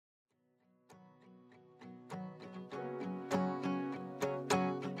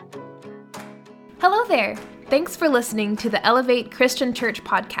Hello there! Thanks for listening to the Elevate Christian Church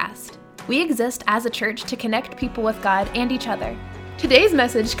podcast. We exist as a church to connect people with God and each other. Today's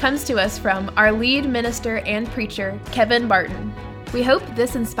message comes to us from our lead minister and preacher, Kevin Barton. We hope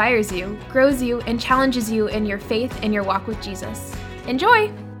this inspires you, grows you, and challenges you in your faith and your walk with Jesus.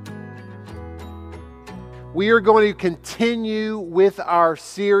 Enjoy! We are going to continue with our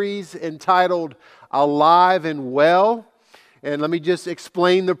series entitled Alive and Well. And let me just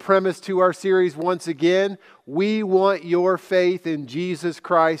explain the premise to our series once again. We want your faith in Jesus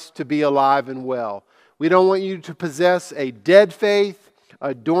Christ to be alive and well. We don't want you to possess a dead faith,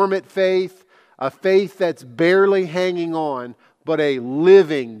 a dormant faith, a faith that's barely hanging on, but a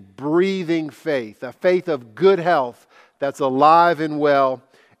living, breathing faith, a faith of good health that's alive and well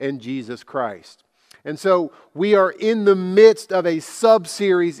in Jesus Christ. And so we are in the midst of a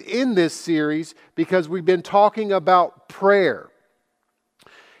sub-series in this series because we've been talking about prayer.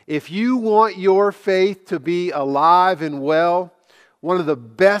 If you want your faith to be alive and well, one of the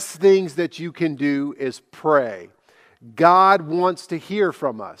best things that you can do is pray. God wants to hear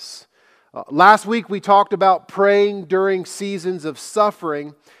from us. Last week we talked about praying during seasons of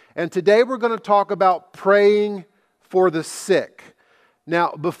suffering, and today we're going to talk about praying for the sick.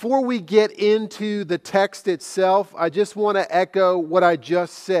 Now, before we get into the text itself, I just want to echo what I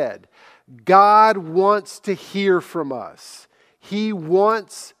just said. God wants to hear from us. He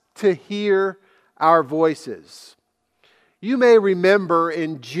wants to hear our voices. You may remember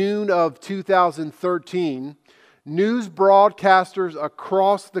in June of 2013, news broadcasters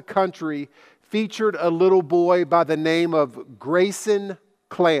across the country featured a little boy by the name of Grayson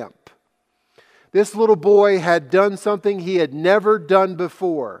Clamp. This little boy had done something he had never done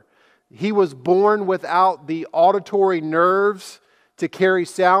before. He was born without the auditory nerves to carry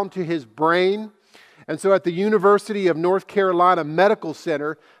sound to his brain. And so at the University of North Carolina Medical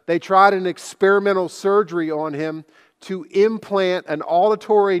Center, they tried an experimental surgery on him to implant an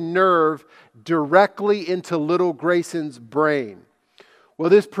auditory nerve directly into little Grayson's brain. Well,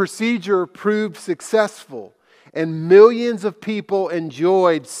 this procedure proved successful, and millions of people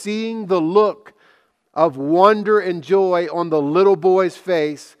enjoyed seeing the look of wonder and joy on the little boy's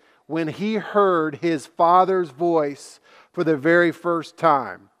face when he heard his father's voice for the very first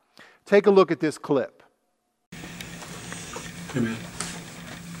time. Take a look at this clip. Amen.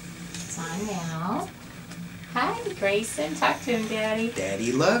 It's on now. Hi, Grayson. Talk to him, Daddy.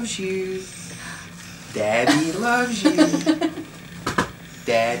 Daddy loves you. Daddy loves you.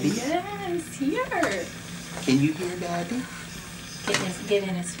 Daddy. Yes, here. Can you hear Daddy? Get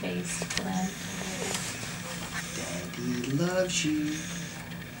in his face, Glenn. Daddy loves you.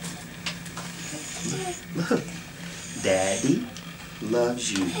 Look. Daddy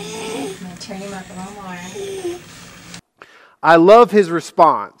loves you. I'm going to turn him up a little more. I love his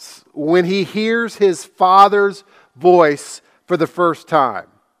response when he hears his father's voice for the first time.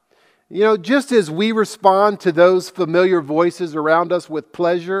 You know, just as we respond to those familiar voices around us with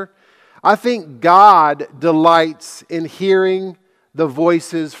pleasure, I think God delights in hearing the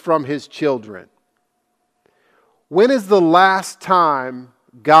voices from His children. When is the last time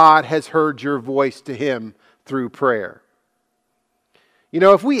God has heard your voice to Him through prayer? You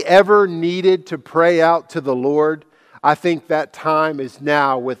know, if we ever needed to pray out to the Lord, I think that time is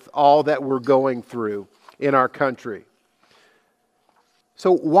now with all that we're going through in our country.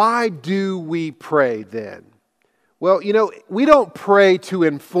 So why do we pray then? Well, you know, we don't pray to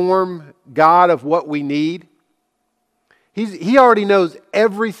inform God of what we need. He already knows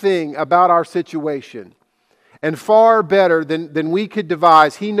everything about our situation. And far better than we could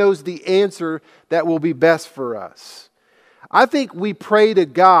devise, He knows the answer that will be best for us. I think we pray to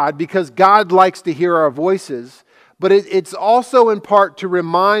God because God likes to hear our voices, but it's also in part to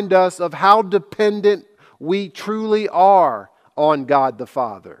remind us of how dependent we truly are on God the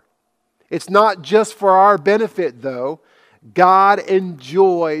Father. It's not just for our benefit, though. God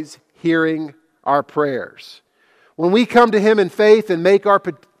enjoys hearing our prayers. When we come to Him in faith and make our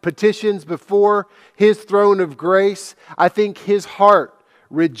petitions before His throne of grace, I think His heart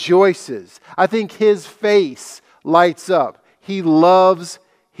rejoices. I think His face lights up. He loves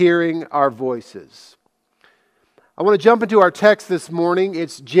hearing our voices. I want to jump into our text this morning.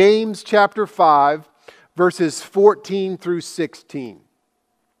 It's James chapter 5, verses 14 through 16.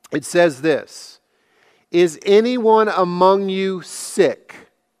 It says this: "Is anyone among you sick?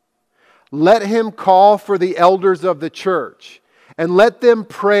 Let him call for the elders of the church, and let them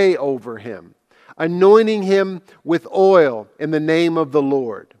pray over him, anointing him with oil in the name of the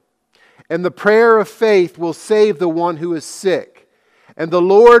Lord. And the prayer of faith will save the one who is sick, and the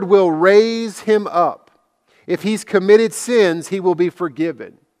Lord will raise him up. If he's committed sins, he will be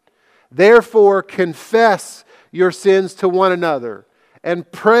forgiven. Therefore, confess your sins to one another and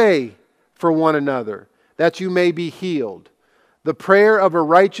pray for one another, that you may be healed. The prayer of a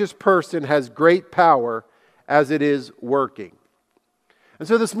righteous person has great power as it is working. And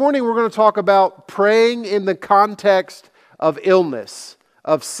so this morning we're going to talk about praying in the context of illness,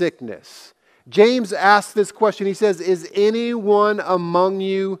 of sickness. James asks this question. He says, "Is anyone among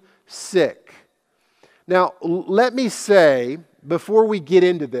you sick?" Now, let me say, before we get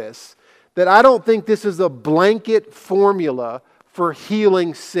into this, that I don't think this is a blanket formula for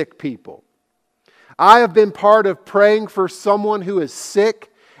healing sick people. I have been part of praying for someone who is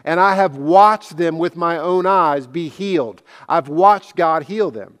sick, and I have watched them with my own eyes be healed. I've watched God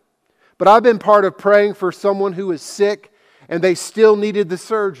heal them. But I've been part of praying for someone who is sick, and they still needed the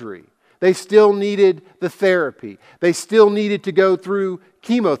surgery. They still needed the therapy. They still needed to go through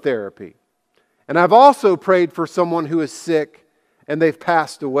chemotherapy. And I've also prayed for someone who is sick, and they've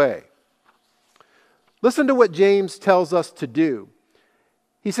passed away. Listen to what James tells us to do.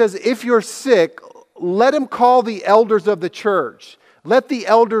 He says, if you're sick, let him call the elders of the church. Let the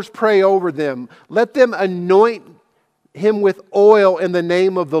elders pray over them. Let them anoint him with oil in the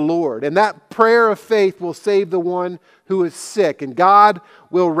name of the Lord. And that prayer of faith will save the one who is sick, and God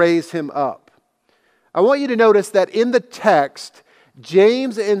will raise him up. I want you to notice that in the text,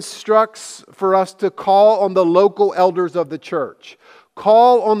 James instructs for us to call on the local elders of the church.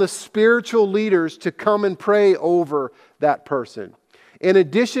 Call on the spiritual leaders to come and pray over that person. In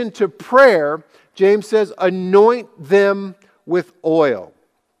addition to prayer, James says, anoint them with oil.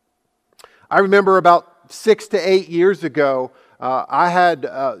 I remember about 6 to 8 years ago, I had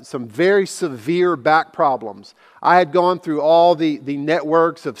some very severe back problems. I had gone through all the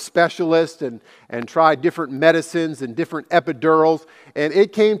networks of specialists and tried different medicines and different epidurals. And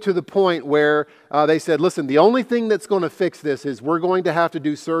it came to the point where they said, listen, the only thing that's going to fix this is we're going to have to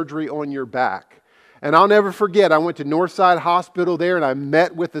do surgery on your back. And I'll never forget, I went to Northside Hospital there and I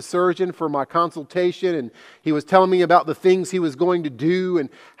met with the surgeon for my consultation, and he was telling me about the things he was going to do and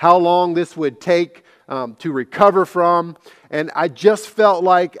how long this would take to recover from. And I just felt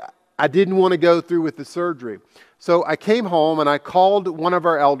like I didn't want to go through with the surgery. So I came home and I called one of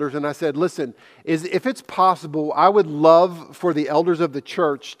our elders and I said, listen, if it's possible, I would love for the elders of the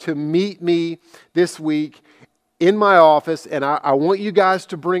church to meet me this week in my office, and I want you guys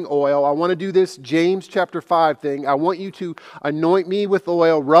to bring oil. I want to do this James chapter 5 thing. I want you to anoint me with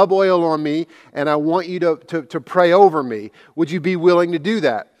oil, rub oil on me, and I want you to pray over me. Would you be willing to do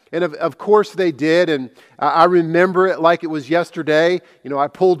that? And of course they did, and I remember it like it was yesterday. You know, I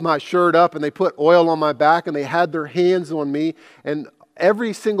pulled my shirt up, and they put oil on my back, and they had their hands on me, and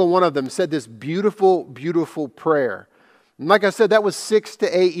every single one of them said this beautiful, beautiful prayer. And like I said, that was 6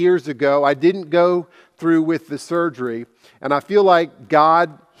 to 8 years ago. I didn't go through with the surgery, and I feel like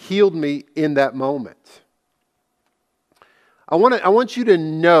God healed me in that moment. I want you to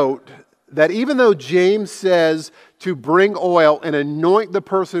note that even though James says to bring oil and anoint the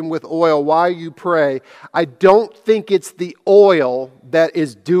person with oil while you pray, I don't think it's the oil that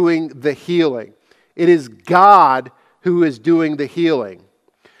is doing the healing. It is God who is doing the healing.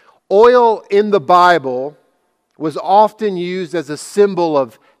 Oil in the Bible was often used as a symbol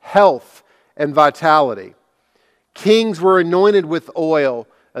of health and vitality. Kings were anointed with oil.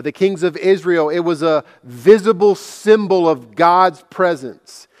 The kings of Israel, it was a visible symbol of God's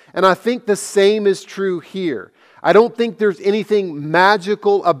presence. And I think the same is true here. I don't think there's anything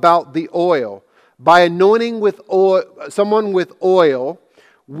magical about the oil. By anointing with oil, someone with oil,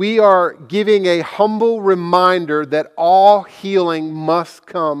 we are giving a humble reminder that all healing must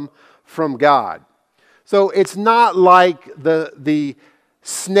come from God. So it's not like the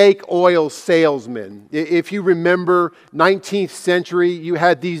snake oil salesman. If you remember 19th century, you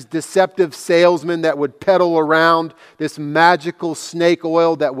had these deceptive salesmen that would peddle around this magical snake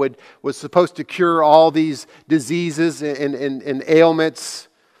oil that was supposed to cure all these diseases and ailments.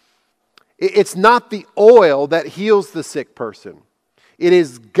 It's not the oil that heals the sick person. It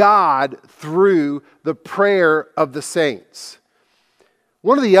is God through the prayer of the saints.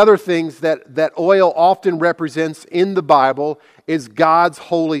 One of the other things that oil often represents in the Bible is God's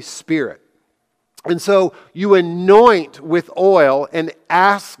Holy Spirit. And so you anoint with oil and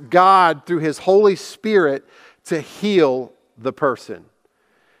ask God through His Holy Spirit to heal the person.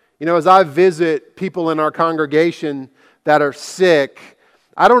 You know, as I visit people in our congregation that are sick,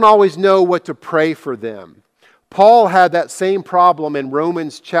 I don't always know what to pray for them. Paul had that same problem in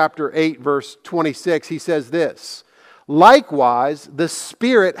Romans chapter 8, verse 26. He says this, likewise, the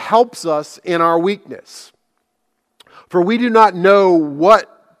Spirit helps us in our weakness. For we do not know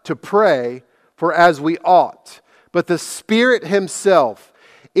what to pray for as we ought, but the Spirit Himself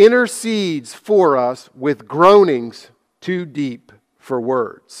intercedes for us with groanings too deep for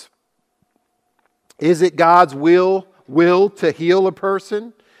words. Is it God's will to heal a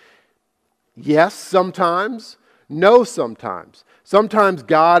person? Yes, sometimes. No, sometimes. Sometimes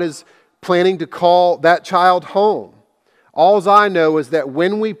God is planning to call that child home. All I know is that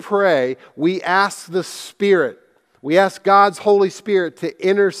when we pray, we ask the Spirit, we ask God's Holy Spirit to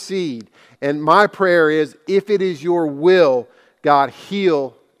intercede. And my prayer is, if it is your will, God,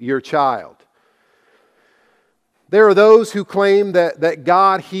 heal your child. There are those who claim that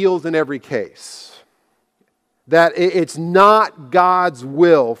God heals in every case. That it's not God's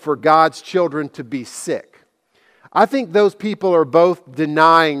will for God's children to be sick. I think those people are both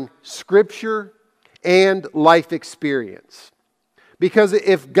denying Scripture and life experience. Because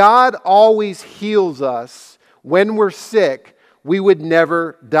if God always heals us when we're sick, we would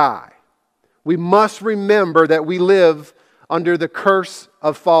never die. We must remember that we live under the curse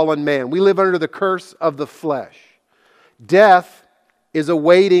of fallen man. We live under the curse of the flesh. Death is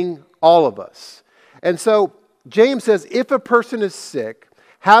awaiting all of us. And so James says, if a person is sick,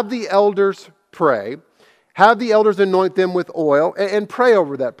 have the elders pray, have the elders anoint them with oil, and pray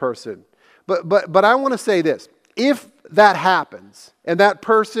over that person. But I want to say this. If that happens and that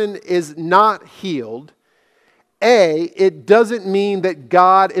person is not healed, it doesn't mean that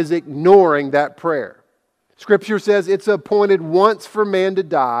God is ignoring that prayer. Scripture says it's appointed once for man to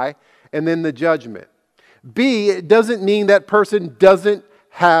die and then the judgment. B, it doesn't mean that person doesn't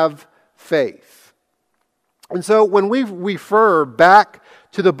have faith. And so when we refer back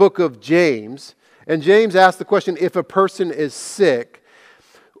to the book of James, and James asks the question, if a person is sick,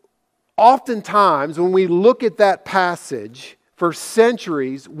 oftentimes when we look at that passage, for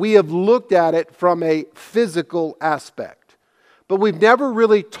centuries, we have looked at it from a physical aspect. But we've never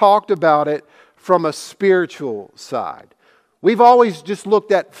really talked about it from a spiritual side. We've always just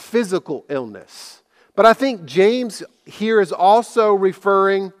looked at physical illness. But I think James here is also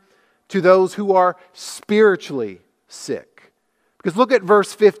referring to those who are spiritually sick. Because look at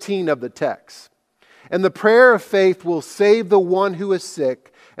verse 15 of the text. And the prayer of faith will save the one who is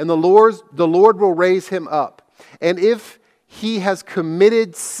sick, and the Lord will raise him up. And if he has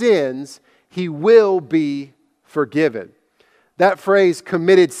committed sins, he will be forgiven. That phrase,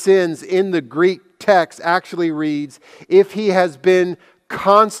 committed sins, in the Greek text actually reads, if he has been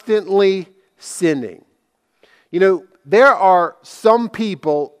constantly sinning. You know, there are some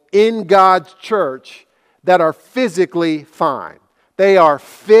people in God's church that are physically fine. They are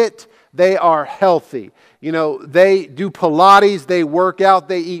fit, they are healthy. You know, they do Pilates, they work out,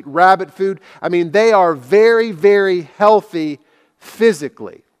 they eat rabbit food. I mean, they are very, very healthy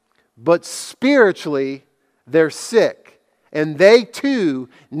physically. But spiritually, they're sick. And they too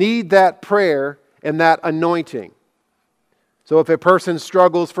need that prayer and that anointing. So if a person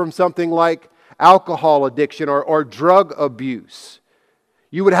struggles from something like alcohol addiction or drug abuse,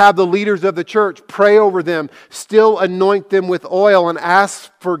 you would have the leaders of the church pray over them, still anoint them with oil, and ask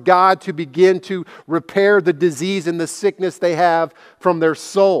for God to begin to repair the disease and the sickness they have from their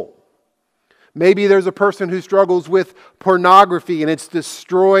soul. Maybe there's a person who struggles with pornography and it's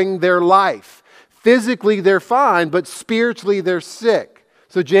destroying their life. Physically they're fine, but spiritually they're sick.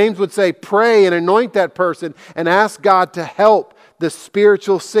 So James would say, pray and anoint that person and ask God to help the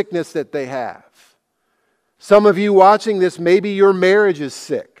spiritual sickness that they have. Some of you watching this, maybe your marriage is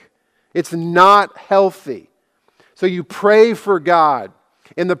sick. It's not healthy. So you pray for God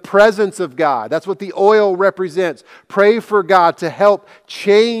in the presence of God. That's what the oil represents. Pray for God to help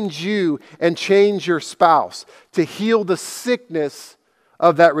change you and change your spouse, to heal the sickness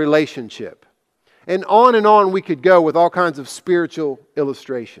of that relationship. And on we could go with all kinds of spiritual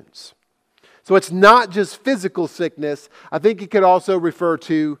illustrations. So it's not just physical sickness. I think it could also refer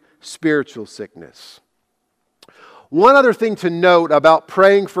to spiritual sickness. One other thing to note about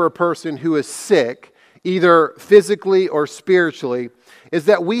praying for a person who is sick, either physically or spiritually, is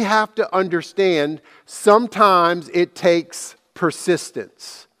that we have to understand sometimes it takes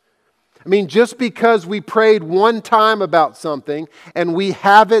persistence. I mean, just because we prayed one time about something and we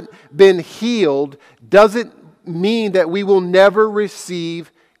haven't been healed doesn't mean that we will never receive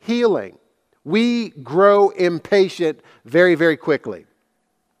healing. We grow impatient very, very quickly.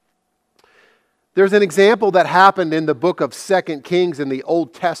 There's an example that happened in the book of 2 Kings in the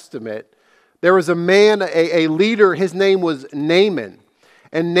Old Testament. There was a man, a leader, his name was Naaman.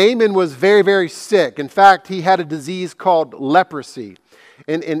 And Naaman was very, very sick. In fact, he had a disease called leprosy.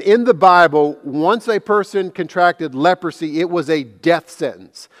 And in the Bible, once a person contracted leprosy, it was a death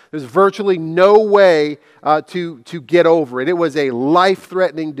sentence. There's virtually no way to get over it. It was a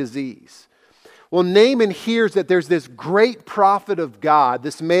life-threatening disease. Well, Naaman hears that there's this great prophet of God,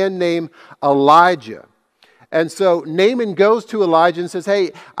 this man named Elijah. And so Naaman goes to Elijah and says,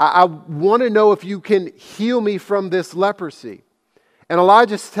 hey, I want to know if you can heal me from this leprosy. And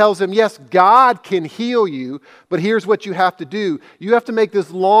Elijah tells him, yes, God can heal you, but here's what you have to do. You have to make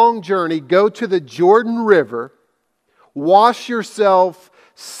this long journey, go to the Jordan River, wash yourself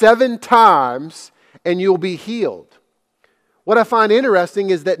 7 times, and you'll be healed. What I find interesting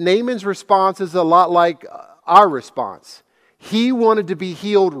is that Naaman's response is a lot like our response. He wanted to be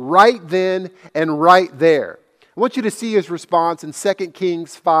healed right then and right there. I want you to see his response in 2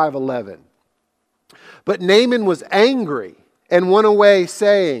 Kings 5:11. But Naaman was angry and went away,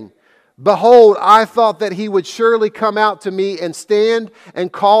 saying, Behold, I thought that he would surely come out to me and stand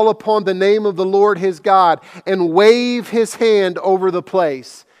and call upon the name of the Lord his God and wave his hand over the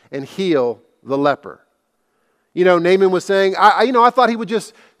place and heal the leper. You know, Naaman was saying, I thought he would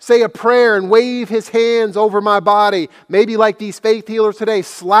just say a prayer and wave his hands over my body. Maybe like these faith healers today,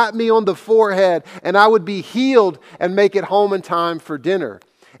 slap me on the forehead and I would be healed and make it home in time for dinner.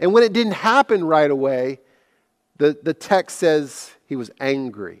 And when it didn't happen right away, the text says he was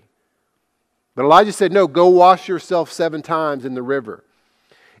angry. But Elijah said, no, go wash yourself 7 times in the river.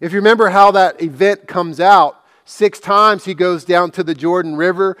 If you remember how that event comes out, 6 times he goes down to the Jordan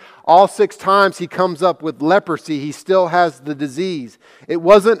River. All 6 times he comes up with leprosy. He still has the disease. It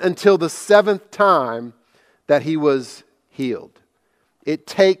wasn't until the 7th time that he was healed. It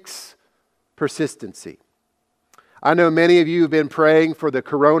takes persistency. I know many of you have been praying for the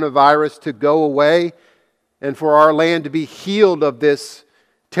coronavirus to go away and for our land to be healed of this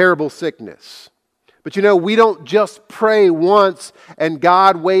terrible sickness. But you know, we don't just pray once and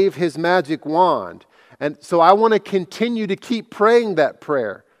God wave his magic wand. And so I want to continue to keep praying that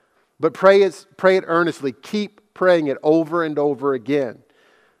prayer. But pray it earnestly. Keep praying it over and over again.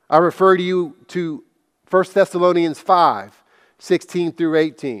 I refer to you to 1 Thessalonians 5, 16 through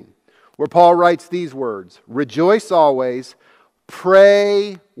 18, where Paul writes these words, Rejoice always,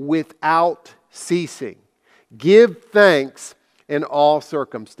 pray without ceasing. Give thanks in all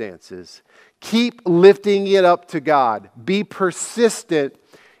circumstances. Keep lifting it up to God. Be persistent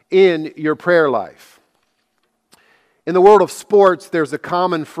in your prayer life. In the world of sports, there's a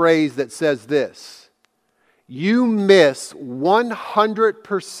common phrase that says this: you miss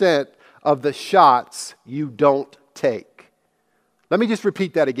 100% of the shots you don't take. Let me just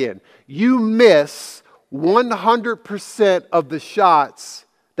repeat that again. You miss 100% of the shots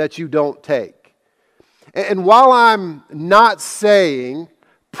that you don't take. And while I'm not saying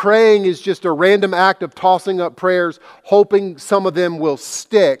praying is just a random act of tossing up prayers, hoping some of them will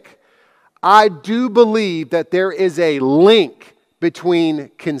stick, I do believe that there is a link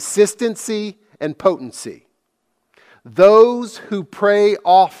between consistency and potency. Those who pray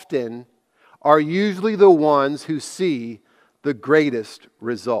often are usually the ones who see the greatest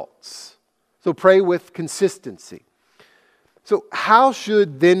results. So pray with consistency. So how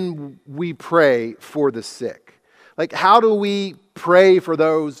should then we pray for the sick? Like, how do we pray for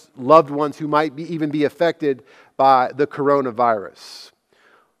those loved ones who might even be affected by the coronavirus?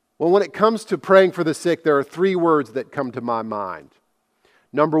 Well, when it comes to praying for the sick, there are 3 words that come to my mind.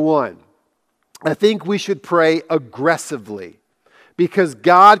 Number 1, I think we should pray aggressively because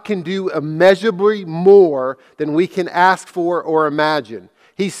God can do immeasurably more than we can ask for or imagine.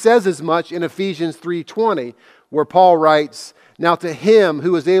 He says as much in Ephesians 3:20, where Paul writes, Now to him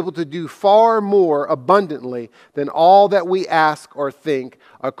who is able to do far more abundantly than all that we ask or think,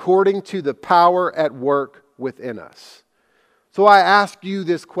 according to the power at work within us. So I ask you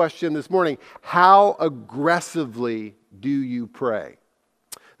this question this morning: how aggressively do you pray?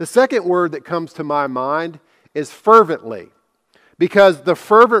 The second word that comes to my mind is fervently, because the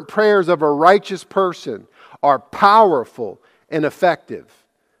fervent prayers of a righteous person are powerful and effective.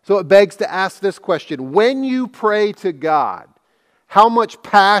 So it begs to ask this question: when you pray to God, how much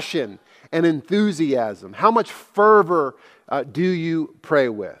passion and enthusiasm, how much fervor do you pray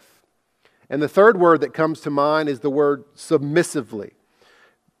with? And the third word that comes to mind is the word submissively,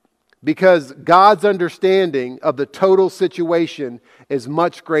 because God's understanding of the total situation is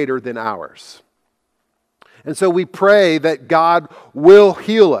much greater than ours. And so we pray that God will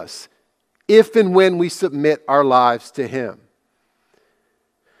heal us if and when we submit our lives to Him.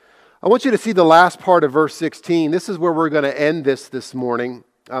 I want you to see the last part of verse 16. This is where we're going to end this morning.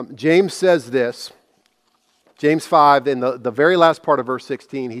 James says this, James 5, in the very last part of verse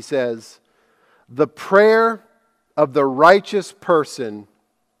 16, he says, the prayer of the righteous person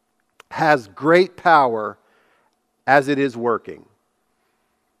has great power as it is working.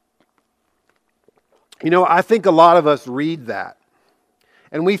 You know, I think a lot of us read that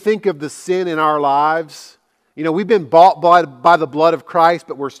and we think of the sin in our lives, we've been bought by the blood of Christ,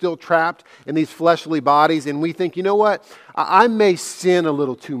 but we're still trapped in these fleshly bodies, and we think, you know what, I may sin a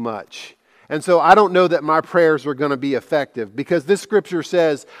little too much. And so I don't know that my prayers are going to be effective, because this scripture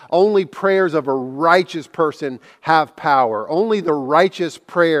says only prayers of a righteous person have power. Only the righteous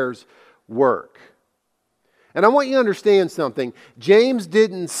prayers work. And I want you to understand something. James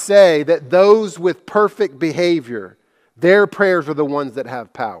didn't say that those with perfect behavior, their prayers are the ones that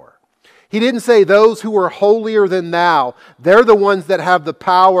have power. He didn't say those who are holier than thou, they're the ones that have the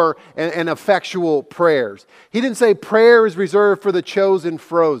power and effectual prayers. He didn't say prayer is reserved for the chosen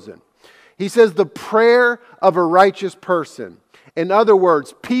frozen. He says the prayer of a righteous person. In other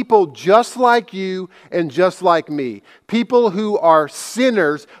words, people just like you and just like me. People who are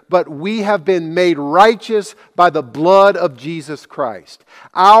sinners, but we have been made righteous by the blood of Jesus Christ.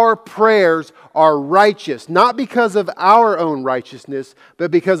 Our prayers are righteous, not because of our own righteousness,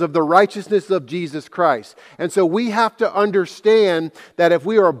 but because of the righteousness of Jesus Christ. And so we have to understand that if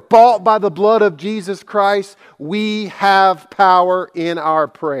we are bought by the blood of Jesus Christ, we have power in our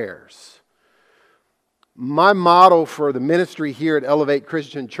prayers. My motto for the ministry here at Elevate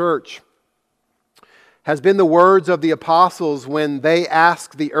Christian Church has been the words of the apostles when they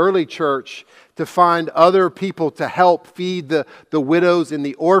asked the early church to find other people to help feed the widows and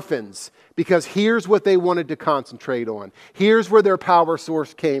the orphans, because here's what they wanted to concentrate on. Here's where their power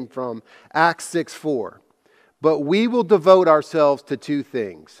source came from. Acts 6:4. But we will devote ourselves to two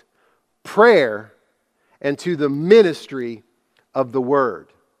things: prayer and to the ministry of the word.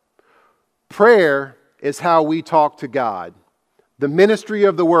 Prayer is how we talk to God. The ministry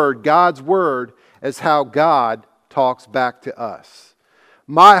of the Word, God's Word, is how God talks back to us.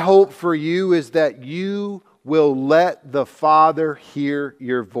 My hope for you is that you will let the Father hear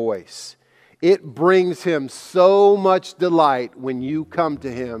your voice. It brings Him so much delight when you come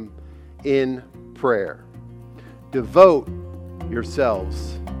to Him in prayer. Devote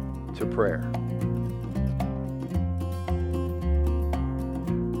yourselves to prayer.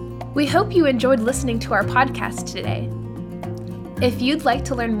 We hope you enjoyed listening to our podcast today. If you'd like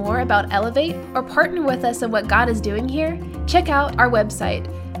to learn more about Elevate or partner with us in what God is doing here, check out our website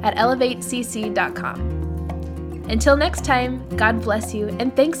at elevatecc.com. Until next time, God bless you,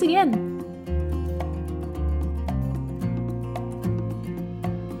 and thanks again.